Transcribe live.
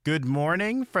Good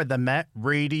morning for the Met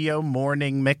Radio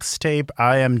Morning Mixtape.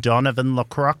 I am Donovan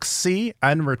Lacroixy,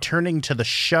 and returning to the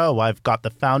show, I've got the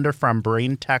founder from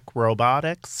Braintech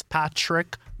Robotics,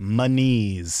 Patrick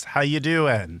Moniz. How you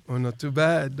doing? Oh, not too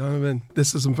bad, Donovan.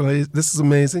 This is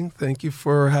amazing. Thank you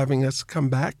for having us come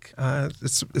back.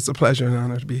 It's a pleasure and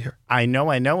honor to be here. I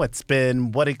know. It's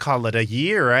been, a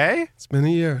year, eh? It's been a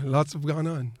year. Lots have gone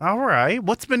on. All right.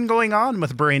 What's been going on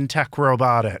with Braintech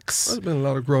Robotics? Well, there's been a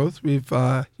lot of growth. We've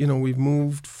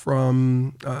moved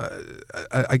from,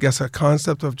 a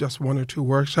concept of just one or two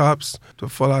workshops to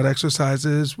full-out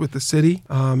exercises with the city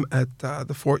at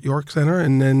the Fort York Center,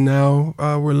 and then now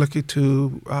we're looking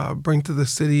to bring to the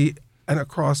city and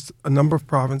across a number of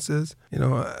provinces,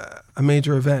 a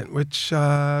major event, which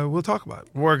we'll talk about.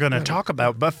 We're going to talk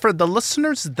about, but for the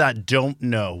listeners that don't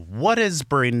know, what is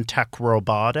Braintech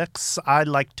Robotics? I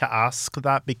like to ask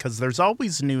that because there's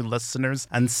always new listeners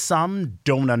and some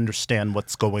don't understand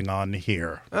what's going on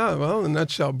here. Well, in a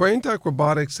nutshell, Braintech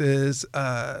Robotics is,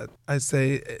 a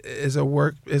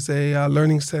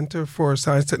learning center for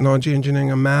science, technology,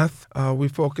 engineering, and math. We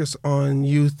focus on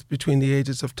youth between the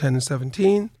ages of 10 and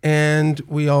 17, and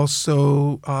we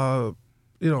also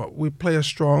we play a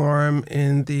strong arm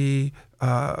in the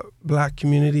Black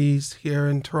communities here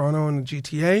in Toronto and the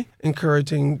GTA,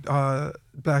 encouraging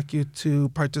Black youth to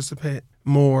participate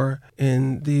more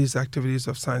in these activities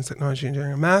of science, technology,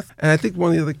 engineering, and math. And I think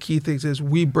one of the other key things is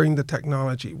we bring the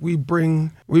technology. We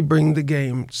bring the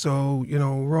game. So,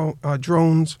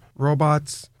 drones,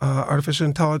 robots, artificial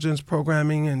intelligence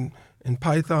programming in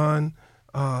Python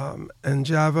and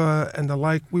Java and the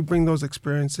like. We bring those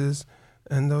experiences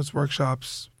and those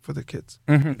workshops for the kids.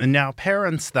 Mm-hmm. And now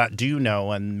parents that do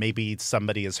know, and maybe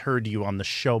somebody has heard you on the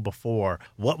show before,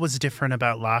 what was different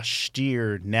about last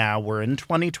year? Now we're in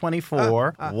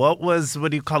 2024. What was,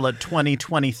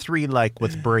 2023 like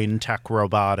with Braintech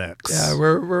Robotics? Yeah,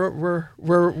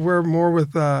 we're more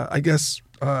with,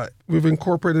 we've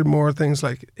incorporated more things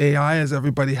like AI, as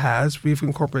everybody has. We've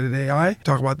incorporated AI.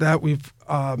 Talk about that. We've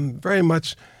very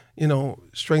much,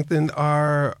 strengthened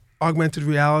our augmented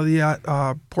reality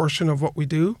portion of what we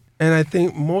do. And I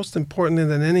think most importantly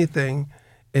than anything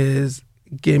is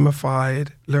gamified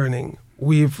learning.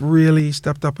 We've really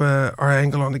stepped up our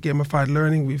angle on the gamified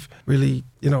learning. We've really,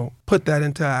 put that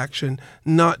into action,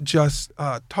 not just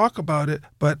talk about it,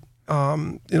 but,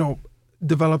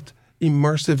 developed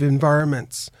immersive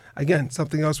environments. Again,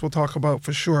 something else we'll talk about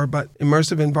for sure, but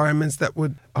immersive environments that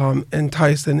would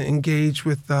entice and engage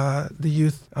with the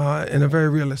youth in a very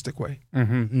realistic way.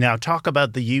 Mm-hmm. Now, talk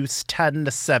about the youth 10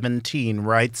 to 17,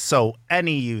 right? So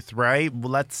any youth, right?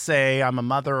 Let's say I'm a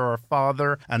mother or a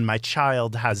father and my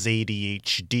child has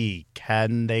ADHD.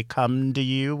 Can they come to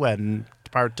you and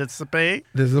participate?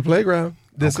 This is the playground.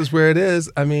 This is where it is.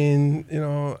 I mean,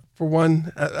 for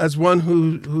one, as one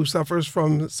who suffers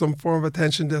from some form of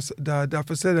attention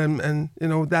deficit, and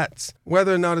that's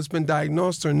whether or not it's been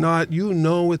diagnosed or not,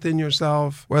 within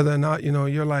yourself whether or not,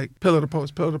 you're like pillar to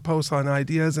post on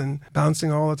ideas and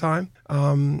bouncing all the time.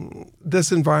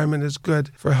 This environment is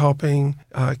good for helping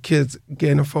kids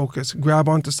gain a focus, grab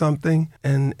onto something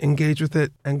and engage with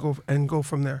it and go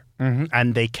from there. Mm-hmm.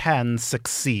 And they can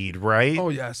succeed, right? Oh,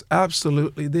 yes,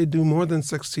 absolutely. They do more than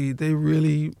succeed. They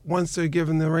really, once they're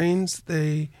given the reins,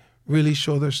 they really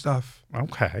show their stuff.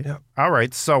 Okay. Yeah. All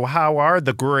right. So how are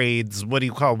the grades?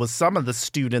 With some of the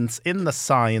students in the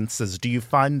sciences? Do you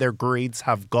find their grades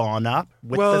have gone up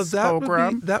with this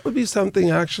program? That would be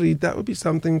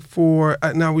something for,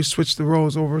 now we switch the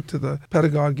roles over to the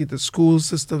pedagogy, the school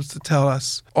systems to tell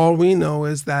us. All we know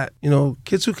is that,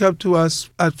 kids who come to us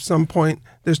at some point,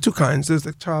 there's two kinds. There's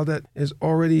the child that is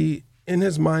already in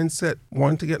his mindset,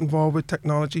 wanting to get involved with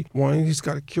technology, he's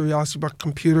got a curiosity about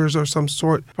computers or some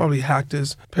sort, probably hacked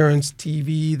his parents'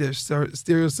 TV, their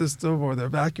stereo system, or their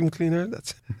vacuum cleaner.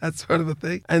 That's sort of a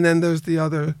thing. And then there's the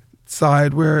other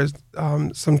side where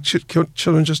some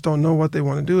children just don't know what they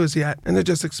want to do as yet, and they're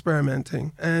just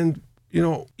experimenting. And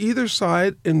either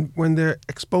side, when they're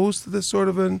exposed to this sort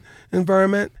of an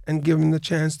environment and given the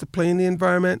chance to play in the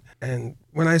environment, and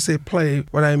when I say play,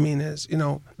 what I mean is,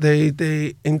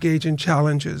 they engage in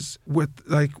challenges with,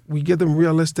 we give them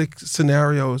realistic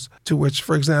scenarios to which,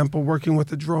 for example, working with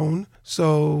a drone.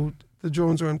 So the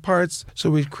drones are in parts.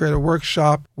 So we create a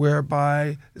workshop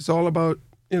whereby it's all about,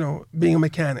 being a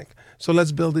mechanic. So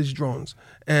let's build these drones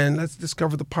and let's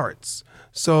discover the parts.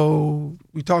 So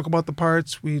we talk about the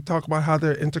parts, we talk about how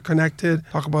they're interconnected,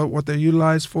 talk about what they're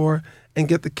utilized for, and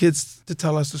get the kids to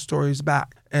tell us the stories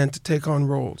back and to take on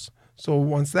roles. So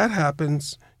once that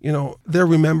happens, they're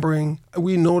remembering.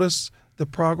 We notice the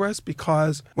progress,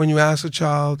 because when you ask a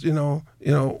child,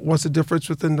 what's the difference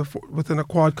within a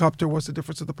quadcopter? What's the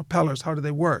difference of the propellers? How do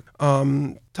they work?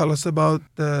 Tell us about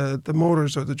the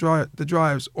motors or the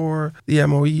drives, or the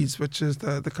MOEs, which is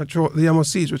the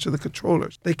MOCs, which are the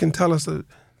controllers. They can tell us a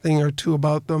thing or two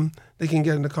about them. They can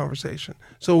get into conversation.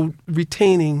 So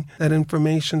retaining that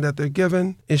information that they're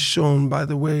given is shown by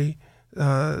the way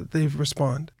they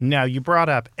respond. Now, you brought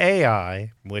up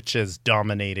AI, which is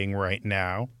dominating right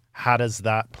now. How does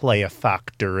that play a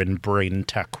factor in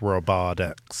Braintech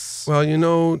robotics?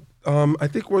 Well, I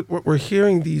think what we're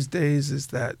hearing these days is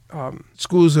that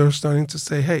schools are starting to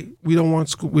say, "Hey, we don't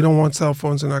want cell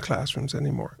phones in our classrooms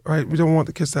anymore, right? We don't want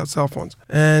the kids to have cell phones."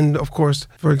 And of course,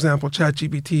 for example,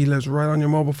 ChatGPT lives right on your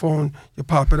mobile phone. You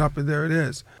pop it up, and there it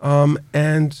is.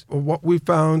 And what we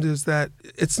found is that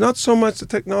it's not so much the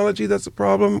technology that's the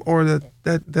problem, or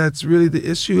that's really the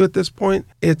issue at this point.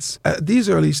 It's at these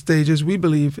early stages, we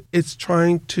believe it's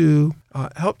trying to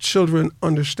help children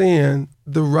understand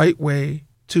the right way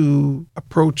to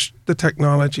approach the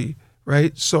technology,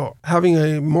 right? So having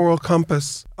a moral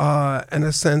compass and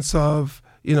a sense of,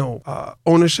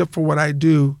 ownership for what I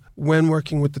do when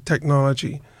working with the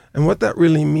technology. And what that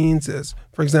really means is,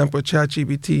 for example,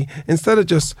 ChatGPT, instead of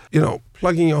just,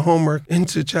 plugging your homework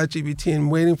into ChatGPT and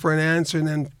waiting for an answer and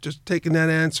then just taking that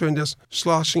answer and just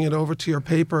sloshing it over to your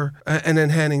paper and then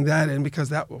handing that in, because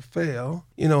that will fail,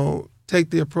 take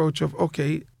the approach of,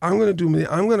 okay, I'm going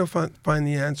to find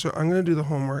the answer. I'm going to do the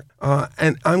homework,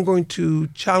 and I'm going to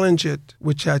challenge it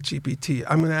with ChatGPT.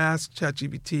 I'm going to ask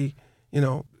ChatGPT,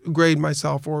 grade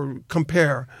myself or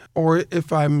compare. Or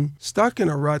if I'm stuck in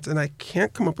a rut and I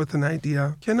can't come up with an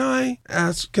idea, can I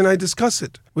discuss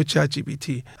it with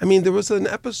ChatGPT? I mean, there was an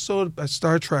episode of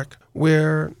Star Trek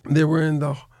where they were in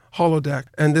the holodeck,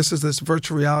 and this is this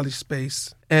virtual reality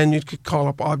space, and you could call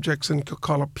up objects and you could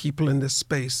call up people in this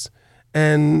space.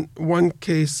 And one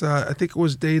case, I think it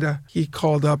was Data, he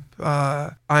called up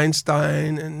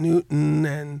Einstein and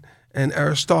Newton and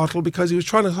Aristotle because he was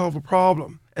trying to solve a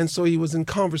problem. And so he was in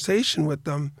conversation with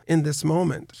them in this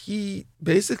moment. He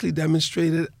basically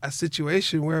demonstrated a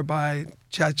situation whereby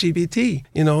ChatGPT,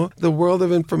 the world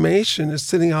of information is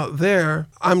sitting out there.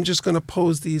 I'm just going to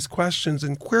pose these questions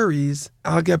and queries.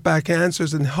 I'll get back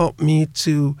answers and help me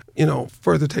to,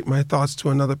 further take my thoughts to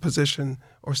another position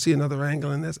or see another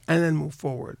angle in this and then move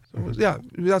forward. So, yeah,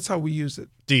 that's how we use it.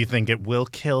 Do you think it will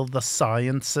kill the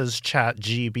sciences,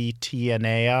 ChatGPT and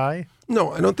AI?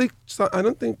 No, I don't think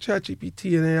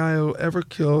ChatGPT and AI will ever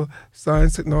kill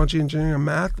science, technology, engineering, and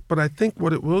math. But I think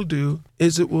what it will do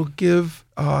is it will give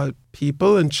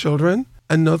people and children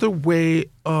another way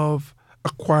of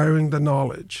acquiring the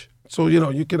knowledge. So,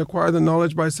 you can acquire the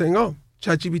knowledge by saying, oh,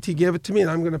 ChatGPT gave it to me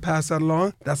and I'm going to pass that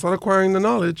along. That's not acquiring the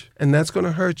knowledge, and that's going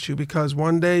to hurt you, because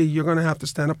one day you're going to have to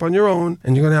stand up on your own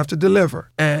and you're going to have to deliver.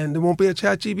 And there won't be a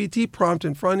ChatGPT prompt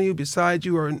in front of you, beside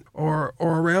you, or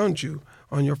around you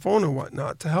on your phone or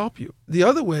whatnot to help you. The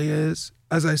other way is,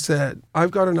 as I said,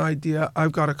 I've got an idea,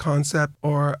 I've got a concept,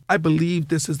 or I believe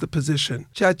this is the position.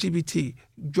 ChatGPT,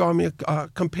 draw me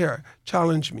compare,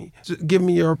 challenge me, give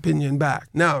me your opinion back.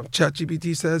 Now,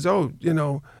 ChatGPT says,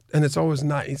 and it's always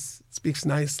nice, it speaks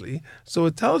nicely. So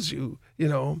it tells you,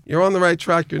 you're on the right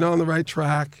track, you're not on the right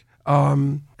track.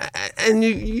 And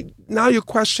you now you're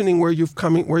questioning where you're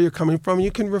coming from.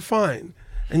 You can refine.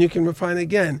 And you can refine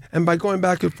again. And by going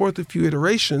back and forth a few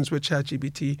iterations with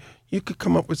ChatGPT, you could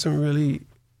come up with some really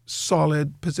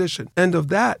solid position. End of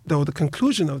that, though, the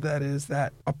conclusion of that is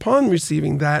that upon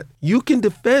receiving that, you can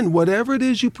defend whatever it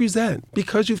is you present,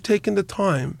 because you've taken the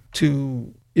time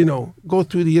to, go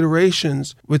through the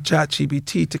iterations with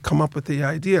ChatGPT to come up with the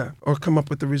idea or come up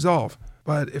with the resolve.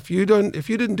 But if you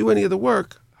didn't do any of the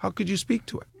work, how could you speak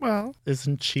to it? Well,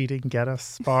 isn't cheating get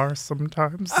us far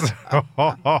sometimes?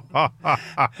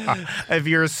 If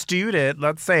you're a student,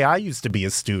 let's say I used to be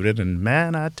a student, and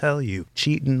man, I tell you,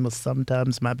 cheating was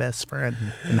sometimes my best friend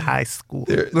in high school.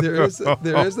 There is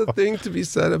a thing to be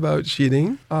said about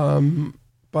cheating,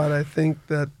 but I think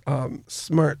that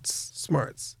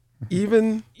smarts.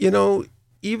 Even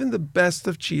the best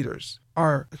of cheaters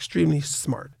are extremely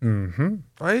smart,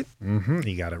 right?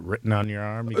 You got it written on your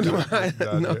arm? I don't think like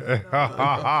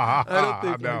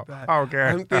that. Okay.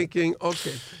 I'm thinking,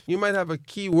 okay, you might have a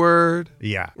keyword,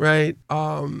 right?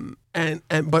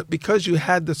 But because you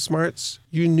had the smarts,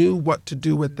 you knew what to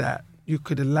do with that. You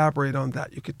could elaborate on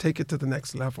that. You could take it to the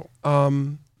next level.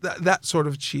 That sort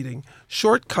of cheating.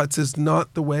 Shortcuts is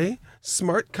not the way.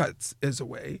 Smart cuts is a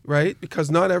way, right?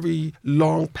 Because not every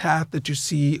long path that you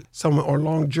see someone, or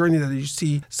long journey that you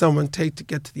see someone take to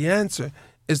get to the answer,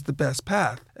 is the best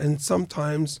path. And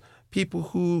sometimes people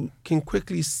who can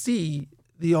quickly see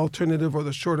the alternative or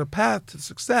the shorter path to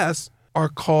success are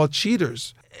called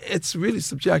cheaters. It's really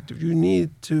subjective. You need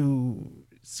to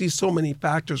see so many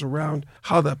factors around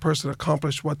how that person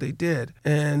accomplished what they did.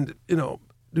 And,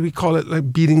 do we call it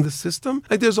like beating the system?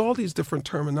 Like there's all these different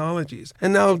terminologies.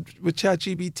 And now with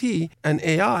ChatGPT and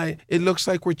AI, it looks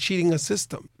like we're cheating a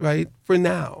system, right? For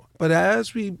now. But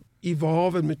as we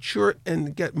evolve and mature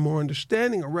and get more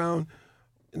understanding around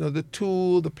the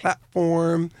tool, the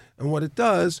platform, and what it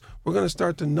does, we're going to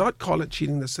start to not call it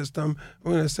cheating the system.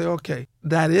 We're going to say, okay,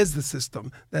 that is the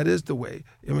system. That is the way.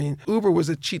 I mean, Uber was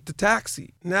a cheat to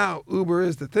taxi. Now Uber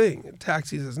is the thing, and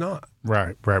taxis is not.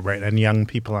 Right. And young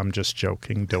people, I'm just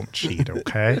joking. Don't cheat,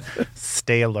 okay?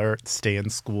 Stay alert, stay in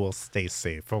school, stay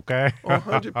safe, okay?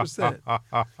 100%.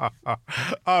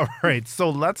 All right, so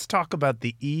let's talk about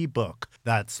the ebook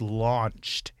that's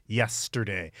launched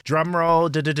yesterday. Drum roll.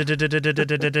 The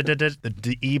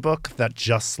ebook that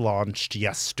just launched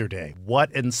yesterday.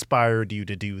 What inspired you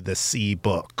to do this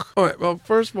ebook? All right. Well,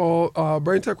 first of all,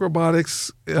 Braintech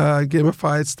Robotics,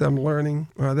 Gamified STEM Learning.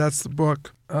 That's the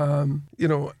book.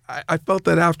 I felt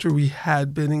that after we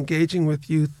had been engaging with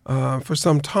youth for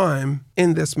some time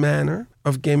in this manner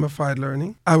of gamified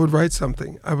learning, I would write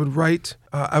something. I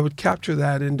would capture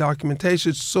that in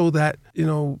documentation so that,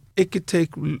 it could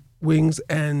take wings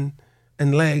and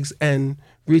legs and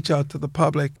reach out to the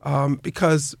public,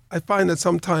 because I find that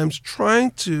sometimes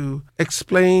trying to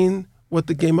explain what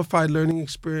the gamified learning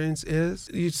experience is,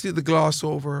 you see the gloss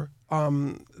over.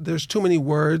 There's too many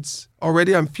words.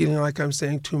 Already I'm feeling like I'm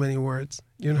saying too many words.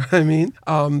 You know what I mean?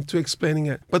 To explaining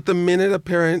it. But the minute a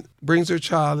parent brings their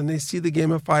child and they see the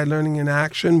gamified learning in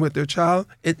action with their child,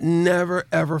 it never,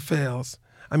 ever fails.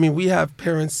 I mean, we have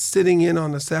parents sitting in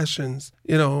on the sessions,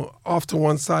 off to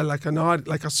one side like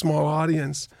a small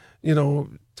audience,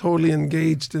 totally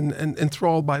engaged and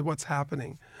enthralled by what's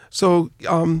happening. So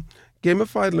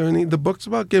gamified learning, the book's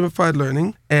about gamified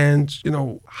learning and,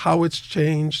 how it's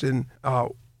changed and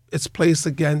its place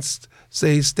against,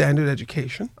 say, standard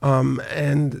education,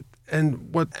 and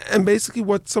basically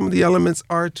what some of the elements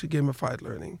are to gamified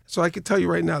learning. So I can tell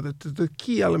you right now that the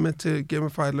key element to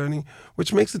gamified learning,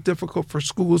 which makes it difficult for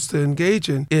schools to engage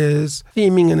in, is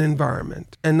theming an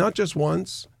environment. And not just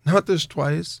once, not just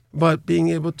twice, but being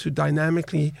able to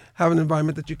dynamically have an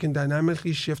environment that you can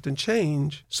dynamically shift and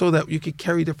change so that you could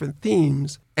carry different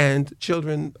themes and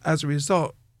children, as a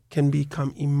result, can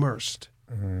become immersed.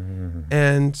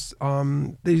 And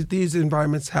these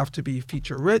environments have to be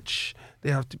feature-rich, they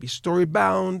have to be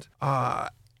story-bound, and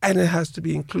it has to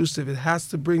be inclusive. It has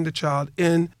to bring the child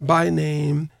in by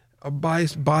name,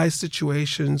 by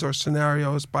situations or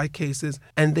scenarios, by cases,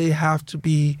 and they have to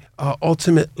be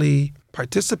ultimately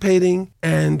participating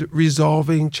and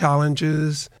resolving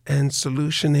challenges and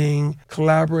solutioning,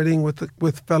 collaborating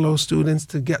with fellow students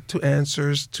to get to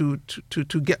answers, to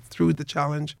get through the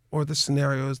challenge or the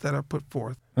scenarios that are put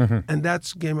forth. Mm-hmm. And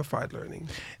that's gamified learning.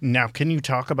 Now, can you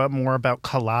talk more about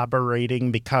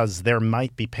collaborating? Because there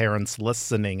might be parents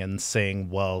listening and saying,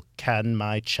 well, can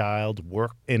my child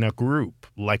work in a group?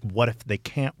 Like, what if they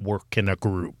can't work in a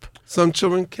group? Some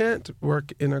children can't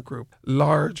work in a group,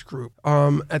 large group.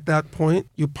 At that point,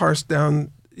 you parse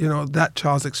down, that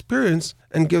child's experience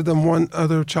and give them one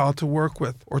other child to work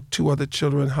with or two other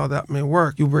children, how that may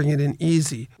work. You bring it in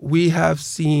easy. We have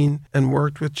seen and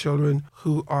worked with children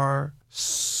who are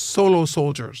solo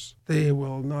soldiers. They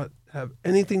will not have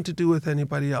anything to do with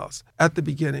anybody else at the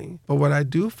beginning. But what I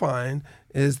do find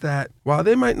is that while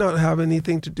they might not have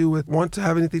anything to want to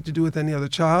have anything to do with any other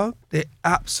child, they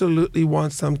absolutely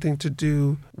want something to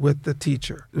do with the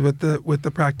teacher, with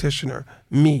the practitioner,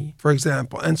 me, for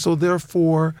example. And so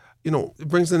therefore, it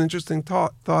brings an interesting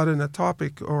thought and a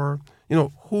topic, or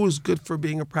who's good for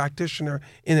being a practitioner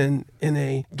in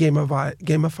a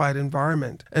gamified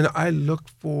environment. And I look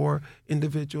for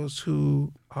individuals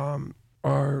who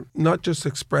are not just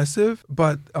expressive,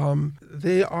 but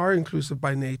they are inclusive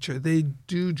by nature. They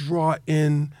do draw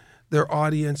in their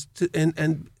audience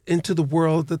and into the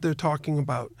world that they're talking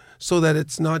about, so that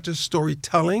it's not just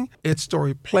storytelling, it's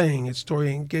story playing, it's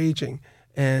story engaging.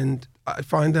 And I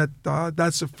find that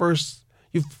that's the first.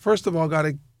 You've first of all got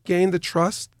to gain the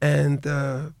trust and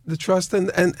the trust and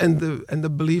the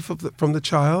belief from the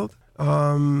child,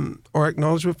 or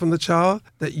acknowledgement from the child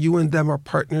that you and them are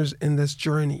partners in this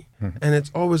journey. Mm-hmm. And it's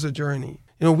always a journey.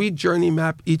 we journey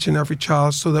map each and every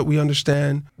child so that we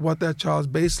understand what that child's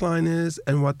baseline is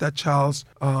and what that child's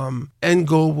end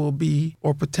goal will be,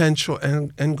 or potential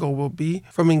end goal will be,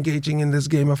 from engaging in this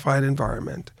gamified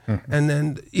environment. And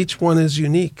then each one is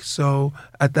unique. So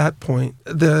at that point,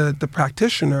 the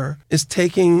practitioner is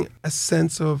taking a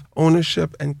sense of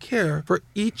ownership and care for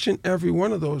each and every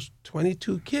one of those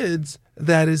 22 kids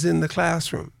that is in the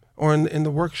classroom or in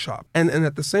the workshop. And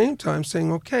at the same time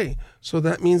saying, okay, so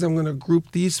that means I'm going to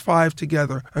group these 5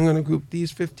 together. I'm going to group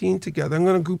these 15 together. I'm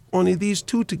going to group only these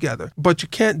 2 together. But you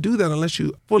can't do that unless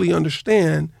you fully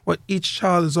understand what each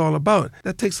child is all about.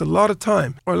 That takes a lot of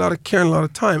time, or a lot of care and a lot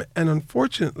of time. And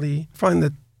unfortunately, I find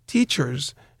that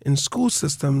teachers in school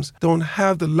systems don't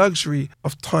have the luxury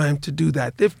of time to do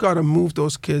that. They've got to move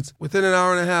those kids within an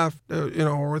hour and a half,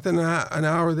 or within an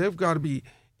hour. They've got to be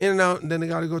in and out, and then they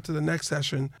got to go to the next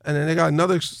session, and then they got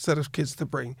another set of kids to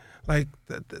bring. Like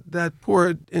that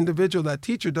poor individual, that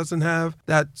teacher doesn't have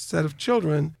that set of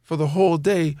children for the whole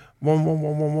day.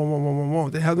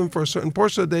 One. They have them for a certain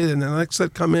portion of the day, and then the next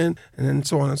set come in, and then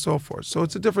so on and so forth. So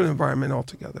it's a different environment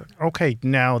altogether. Okay,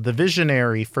 now the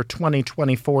visionary for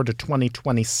 2024 to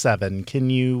 2027.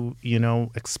 Can you,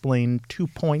 explain 2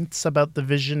 points about the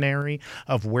visionary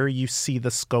of where you see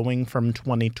this going from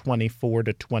 2024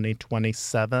 to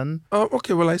 2027?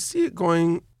 Okay, well, I see it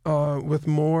going with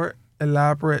more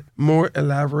elaborate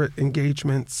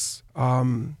engagements,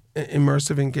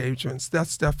 immersive engagements.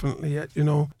 That's definitely it,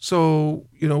 So,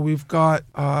 we've got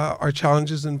our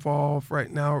challenges involved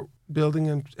right now, building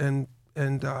and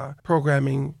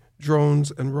programming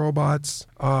drones and robots,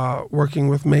 working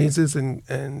with mazes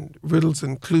and riddles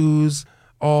and clues,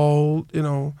 all,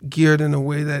 geared in a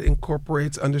way that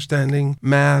incorporates understanding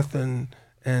math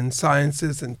and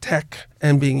sciences and tech,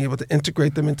 and being able to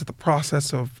integrate them into the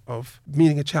process of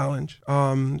meeting a challenge.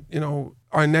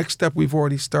 Our next step we've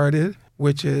already started,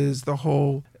 which is the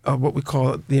whole what we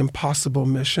call the Impossible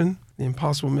Mission. The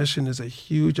Impossible Mission is a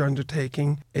huge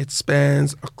undertaking. It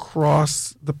spans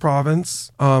across the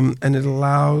province, and it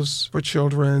allows for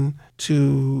children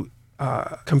to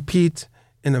compete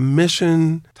in a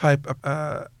mission type,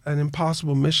 an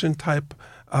impossible mission type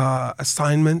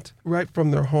assignment right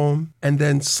from their home, and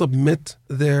then submit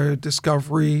their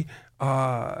discovery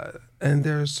and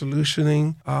their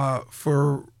solutioning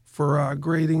for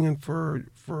grading and for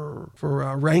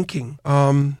ranking.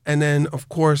 And then, of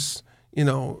course,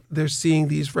 they're seeing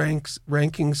these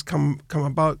rankings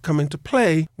come into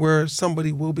play, where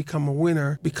somebody will become a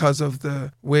winner because of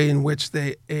the way in which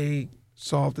they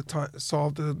solved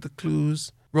the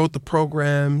clues, wrote the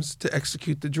programs to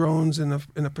execute the drones in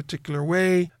a particular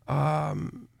way,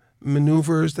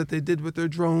 maneuvers that they did with their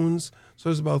drones. So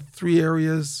there's about 3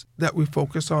 areas that we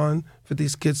focus on for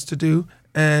these kids to do.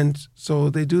 And so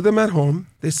they do them at home.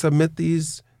 They submit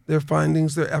their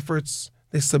findings, their efforts.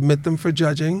 They submit them for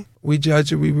judging. We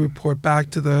judge and we report back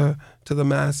to the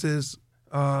masses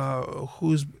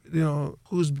who's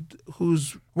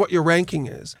what your ranking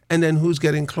is, and then who's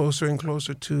getting closer and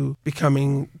closer to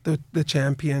becoming the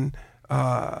champion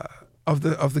of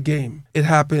the game. It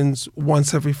happens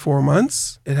once every 4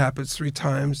 months. It happens 3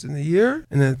 times in the year,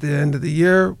 and at the end of the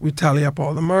year we tally up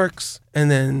all the marks,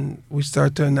 and then we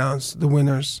start to announce the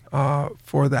winners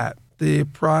for that. The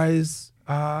prize,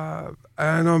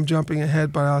 I know I'm jumping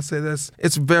ahead, but I'll say this.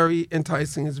 It's very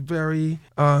enticing. It's very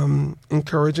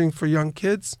encouraging for young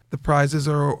kids. The prizes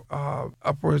are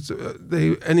upwards,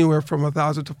 anywhere from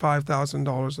 $1,000 to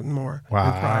 $5,000 and more in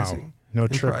prizing. No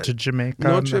trip to Jamaica?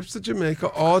 No trips to Jamaica.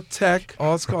 All tech,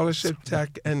 all scholarship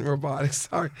tech and robotics.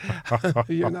 Sorry.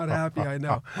 You're not happy, I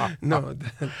know. No.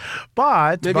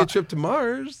 But maybe a trip to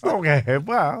Mars. Okay,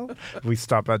 well, we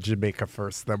stop at Jamaica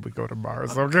first, then we go to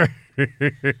Mars, okay?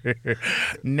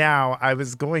 Now, I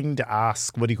was going to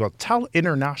ask, tell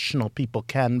international people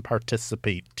can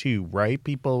participate too, right?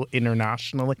 People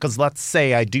internationally. Because let's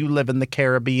say I do live in the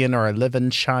Caribbean, or I live in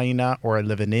China, or I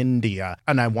live in India,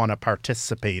 and I want to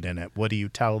participate in it. What do you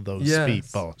tell those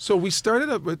people? So we started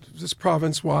up with this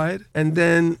province-wide, and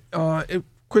then it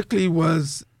quickly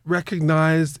was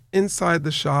recognized inside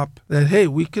the shop that, hey,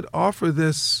 we could offer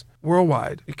this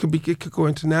worldwide. It could go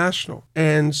international.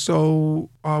 And so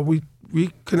we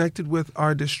connected with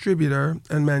our distributor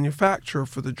and manufacturer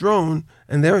for the drone,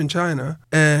 and they're in China,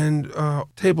 and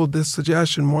tabled this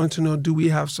suggestion, wanted to know, do we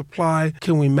have supply?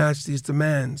 Can we match these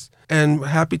demands? And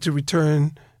happy to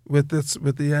return with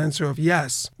the answer of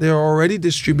yes. They're already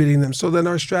distributing them. So then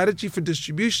our strategy for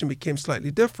distribution became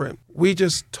slightly different. We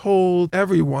just told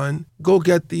everyone, go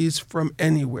get these from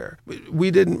anywhere. We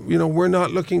didn't, we're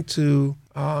not looking to,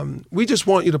 we just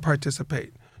want you to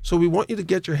participate. So we want you to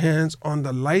get your hands on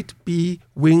the Light B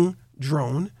wing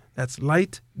drone. That's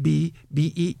Light,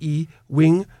 BEE,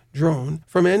 Wing Drone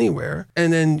from anywhere.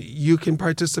 And then you can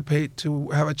participate to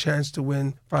have a chance to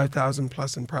win 5,000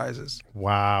 plus in prizes.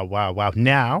 Wow, wow, wow.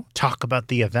 Now, talk about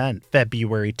the event,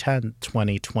 February 10th,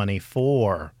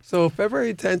 2024. So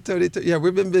February 10th, 2024, yeah,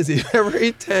 we've been busy.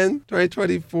 February 10th,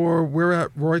 2024, we're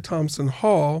at Roy Thompson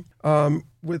Hall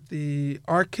with the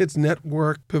Our Kids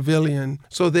Network Pavilion.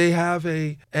 So they have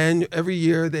and every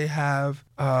year they have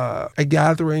a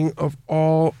gathering of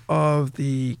all of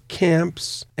the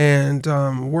camps and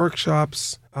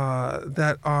workshops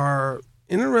that are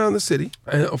in and around the city,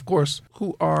 and of course,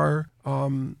 who are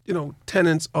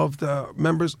tenants of the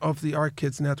members of the Our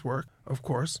Kids Network, of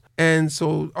course. And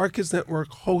so Our Kids Network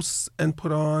hosts and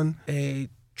put on a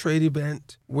trade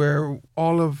event where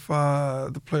all of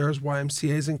the players,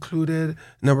 YMCA is included,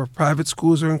 a number of private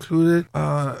schools are included,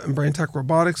 and Braintech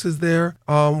Robotics is there.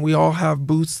 We all have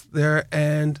booths there,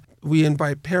 and we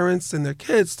invite parents and their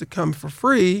kids to come for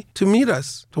free to meet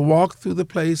us, to walk through the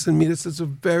place and meet us. It's a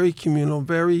very communal,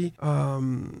 very,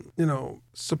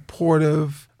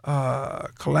 supportive,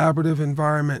 collaborative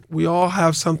environment. We all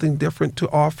have something different to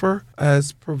offer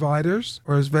as providers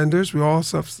or as vendors. We all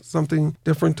have something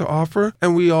different to offer,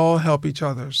 and we all help each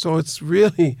other. So it's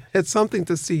something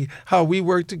to see how we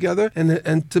work together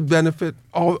and to benefit,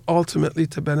 ultimately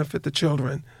to benefit the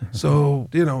children. So,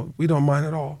 we don't mind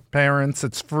at all. Parents,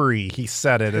 it's free. He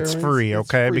said it. It's free,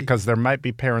 okay? Free. Because there might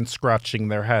be parents scratching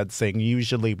their heads saying,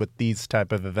 usually with these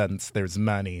type of events, there's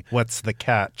money. What's the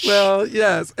catch? Well,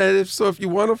 yes. And if you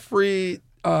want a free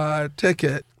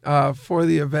ticket for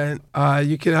the event,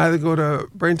 you can either go to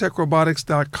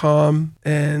braintechrobotics.com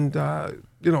and,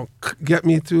 get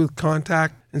me through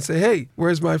contact and say, hey,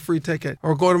 where's my free ticket?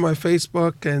 Or go to my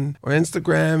Facebook or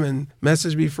Instagram and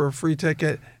message me for a free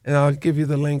ticket, and I'll give you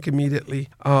the link immediately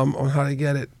on how to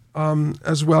get it.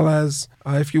 As well as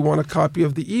if you want a copy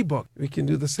of the ebook, we can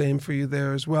do the same for you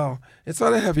there as well. It's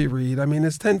not a heavy read. I mean,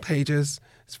 it's 10 pages.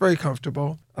 It's very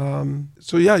comfortable.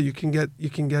 So yeah, you can get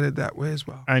it that way as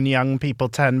well. And young people,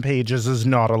 10 pages is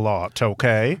not a lot,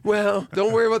 okay? Well,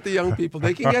 don't worry about the young people.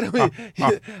 They can get it.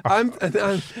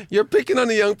 You're picking on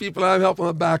the young people. I'm helping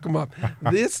to back them up.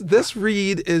 This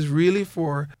read is really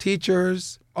for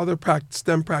teachers, other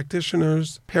STEM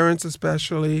practitioners, parents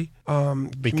especially,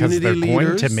 because they're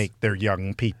leaders. Going to make their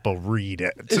young people read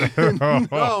it.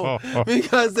 No,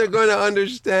 because they're going to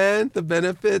understand the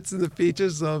benefits and the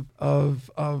features of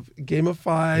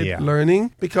gamified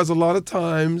learning. Because a lot of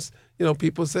times,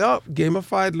 people say, "Oh,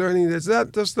 gamified learning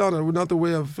that's not another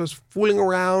way of just fooling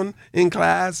around in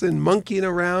class and monkeying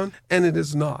around," and it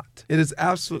is not. It is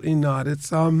absolutely not.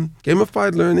 It's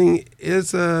gamified learning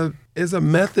is a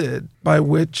method by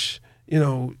which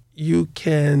you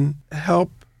can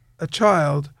help a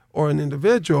child or an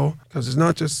individual, because it's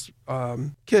not just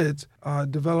kids,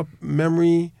 develop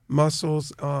memory, muscle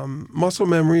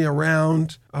memory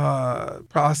around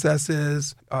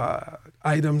processes,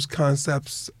 items,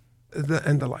 concepts,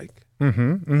 and the like.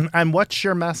 Mm-hmm. And what's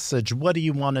your message? What do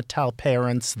you want to tell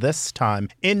parents this time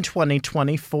in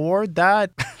 2024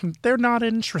 that they're not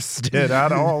interested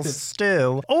at all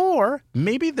still? Or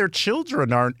maybe their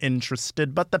children aren't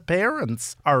interested, but the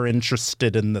parents are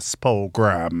interested in this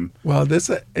program? Well,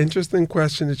 this is an interesting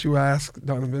question that you ask,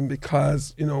 Donovan,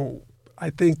 because,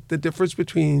 I think the difference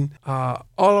between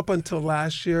all up until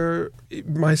last year,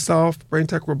 myself,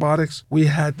 Braintech Robotics, we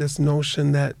had this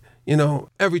notion that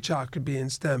every child could be in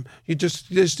STEM. You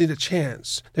just need a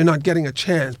chance. They're not getting a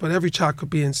chance, but every child could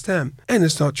be in STEM. And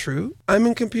it's not true. I'm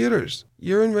in computers.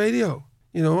 You're in radio.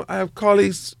 I have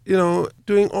colleagues,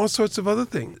 doing all sorts of other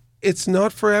things. It's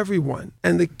not for everyone.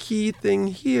 And the key thing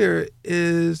here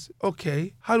is,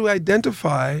 okay, how do we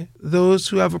identify those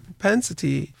who have a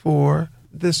propensity for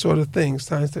this sort of thing,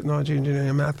 science, technology, engineering,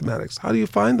 and mathematics? How do you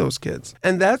find those kids?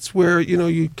 And that's where,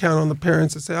 you count on the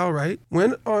parents to say, all right,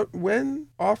 when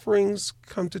offerings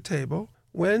come to table,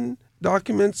 when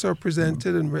documents are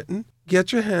presented and written,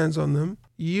 get your hands on them.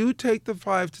 You take the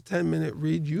 5 to 10 minute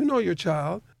read. You know your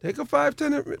child. Take a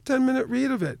 10 minute read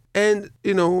of it. And,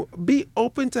 be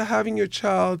open to having your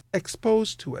child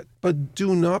exposed to it. But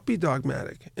do not be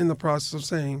dogmatic in the process of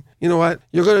saying, you know what,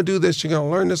 you're going to do this, you're going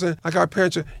to learn this. Like our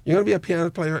parents are, you're going to be a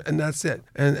piano player and that's it.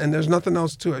 And there's nothing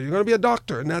else to it. You're going to be a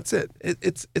doctor and that's it.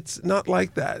 It's not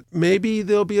like that. Maybe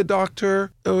they'll be a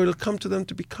doctor, or it'll come to them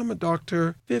to become a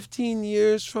doctor 15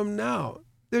 years from now.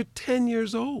 They're 10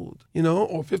 years old,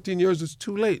 or 15 years is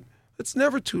too late. It's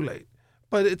never too late,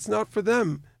 but it's not for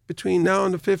them between now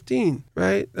and the 15,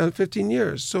 right? 15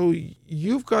 years. So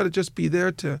you've got to just be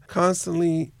there to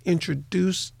constantly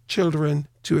introduce children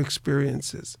to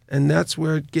experiences. And that's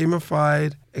where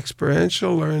gamified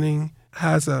experiential learning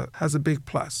has a big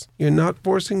plus. You're not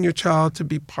forcing your child to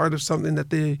be part of something that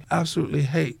they absolutely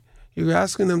hate. You're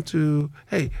asking them to,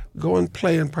 hey, go and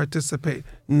play and participate.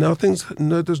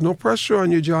 There's no pressure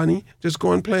on you, Johnny. Just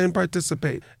go and play and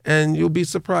participate. And you'll be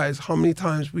surprised how many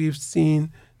times we've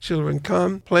seen children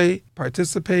come, play,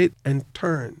 participate, and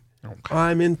turn. Okay.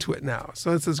 I'm into it now.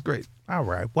 So this is great. All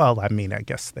right. Well, I mean, I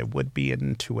guess they would be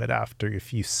into it after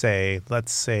if you say,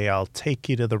 let's say, I'll take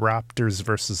you to the Raptors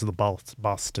versus the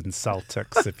Boston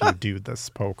Celtics if you do this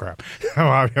program.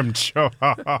 I'm joking.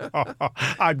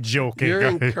 You're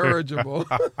incorrigible.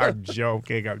 I'm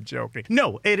joking.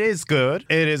 No, it is good.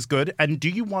 It is good. And do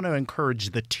you want to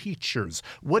encourage the teachers?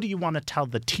 What do you want to tell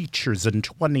the teachers in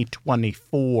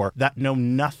 2024 that know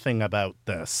nothing about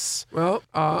this? Well,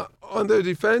 on their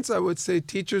defense, I would say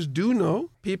teachers do know.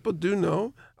 People do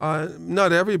know.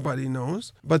 Not everybody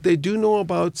knows, but they do know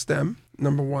about STEM,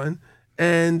 number one.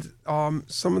 And many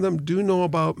of them do know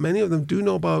about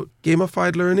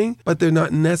gamified learning, but they're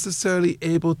not necessarily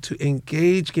able to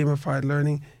engage gamified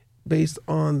learning based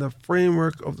on the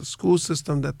framework of the school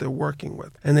system that they're working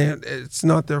with. And it's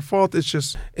not their fault. It's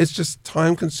just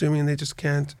time consuming. They just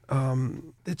can't,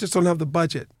 they just don't have the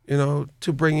budget,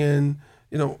 to bring in,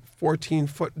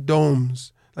 14-foot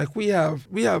domes. Like we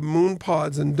have moon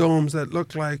pods and domes that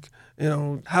look like,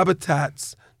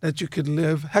 habitats that you could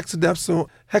live,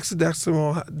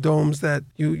 hexadecimal domes that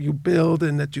you build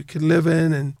and that you could live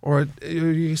in or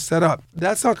you set up.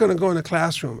 That's not going to go in a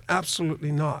classroom.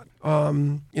 Absolutely not.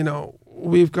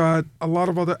 We've got a lot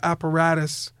of other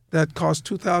apparatus that cost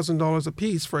 $2,000 a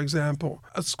piece, for example.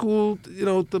 A school,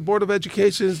 the Board of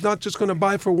Education is not just going to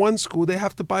buy for one school. They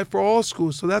have to buy for all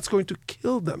schools, so that's going to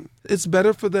kill them. It's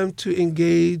better for them to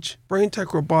engage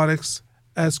Braintech Robotics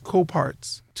as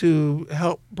co-parts to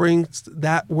help bring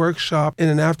that workshop in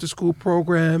an after-school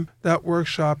program, that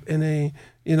workshop in a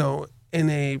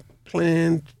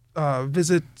planned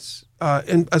visit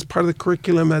as part of the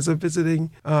curriculum as a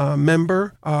visiting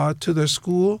member to their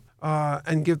school.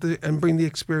 And bring the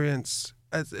experience.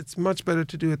 It's much better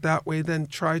to do it that way than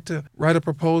try to write a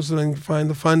proposal and find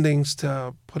the fundings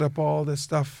to put up all this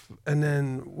stuff. And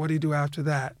then what do you do after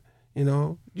that?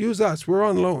 Use us. We're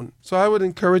on loan. So I would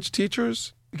encourage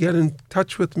teachers to get in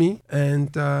touch with me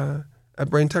and at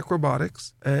Braintech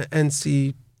Robotics and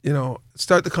see.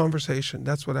 Start the conversation.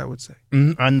 That's what I would say.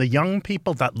 And the young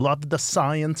people that love the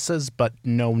sciences but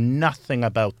know nothing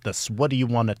about this, what do you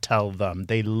want to tell them?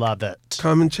 They love it.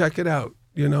 Come and check it out.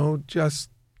 Just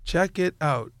check it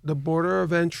out. The border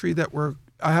of entry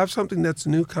I have something that's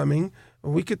new coming.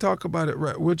 We could talk about it.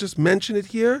 We'll just mention it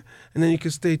here, and then you can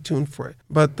stay tuned for it.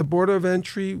 But the border of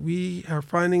entry, we are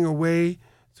finding a way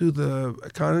through the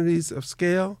economies of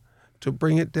scale to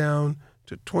bring it down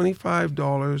to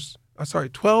 $12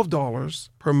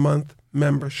 per month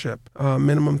membership,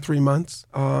 minimum 3 months,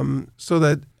 so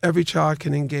that every child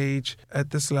can engage at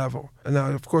this level. And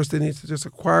now, of course, they need to just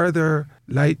acquire their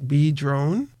Light B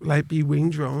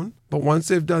wing drone. But once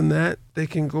they've done that, they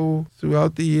can go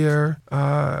throughout the year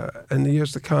and the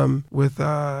years to come with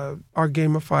our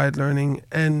gamified learning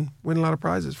and win a lot of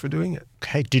prizes for doing it.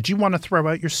 Okay, did you want to throw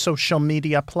out your social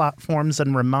media platforms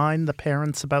and remind the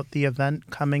parents about the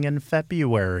event coming in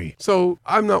February? So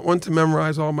I'm not one to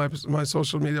memorize all my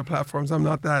social media platforms. I'm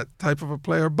not that type of a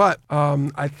player. But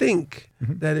I think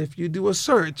that if you do a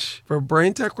search for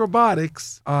Braintech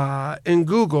Robotics in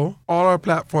Google, all our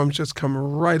platforms just come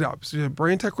right up. So you have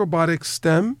Braintech Robotics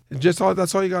STEM.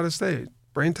 That's all you got to say.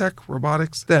 Braintech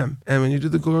Robotics STEM. And when you do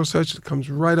the Google search, it comes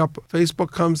right up.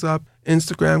 Facebook comes up.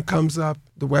 Instagram comes up.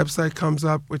 The website comes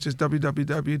up, which is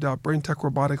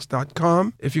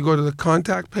www.braintechrobotics.com. If you go to the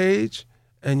contact page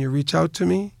and you reach out to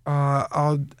me,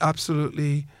 I'll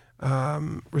absolutely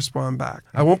respond back.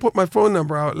 I won't put my phone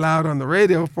number out loud on the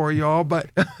radio for y'all, but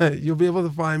you'll be able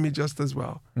to find me just as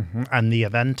well. Mm-hmm. And the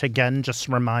event, again, just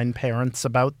remind parents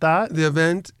about that. The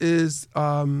event is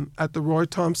at the Roy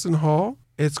Thompson Hall.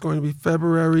 It's going to be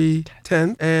February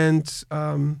 10th. And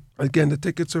again, the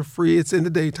tickets are free. It's in the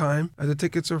daytime. The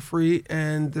tickets are free.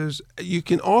 And you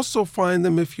can also find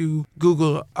them if you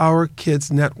Google Our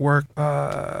Kids Network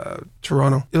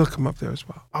Toronto. It'll come up there as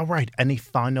well. All right. Any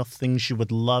final things you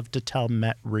would love to tell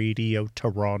Met Radio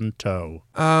Toronto?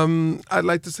 I'd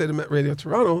like to say to Met Radio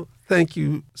Toronto, thank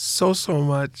you so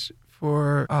much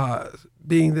for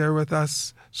being there with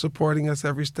us, supporting us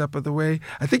every step of the way.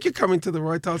 I think you're coming to the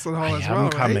Roy Thompson Hall as well,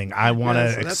 I'm coming. Right? I want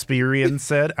to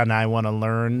experience it, and I want to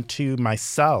learn to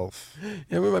myself.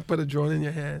 Yeah, we might put a drone in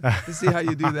your hand to see how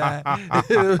you do that.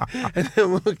 And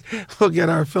then we'll get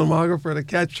our filmographer to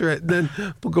capture it, and then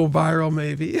we'll go viral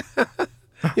maybe.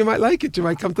 You might like it. You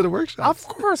might come to the workshop. Of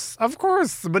course.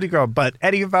 What do you go? But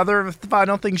any other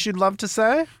final things you'd love to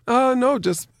say? No,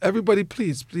 just everybody,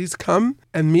 please come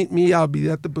and meet me. I'll be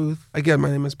at the booth. Again,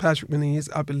 my name is Patrick Moniz.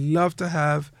 I'd love to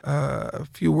have a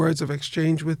few words of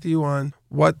exchange with you on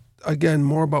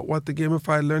more about what the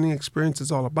gamified learning experience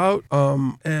is all about,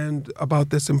 and about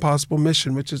this impossible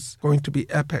mission, which is going to be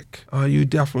epic. You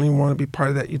definitely want to be part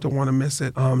of that. You don't want to miss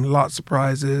it. Lots of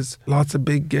prizes, lots of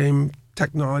big game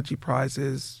technology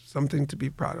prizes, something to be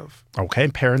proud of. Okay,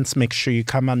 parents, make sure you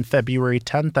come on February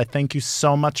 10th. I thank you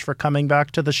so much for coming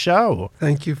back to the show.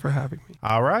 Thank you for having me.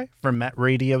 All right. For Met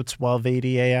Radio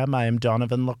 1280 AM, I am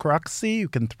Donovan LaCroixy. You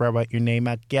can throw out your name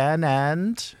again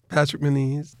and... Patrick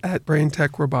Moniz at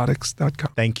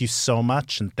BraintechRobotics.com. Thank you so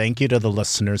much, and thank you to the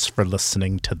listeners for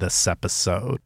listening to this episode.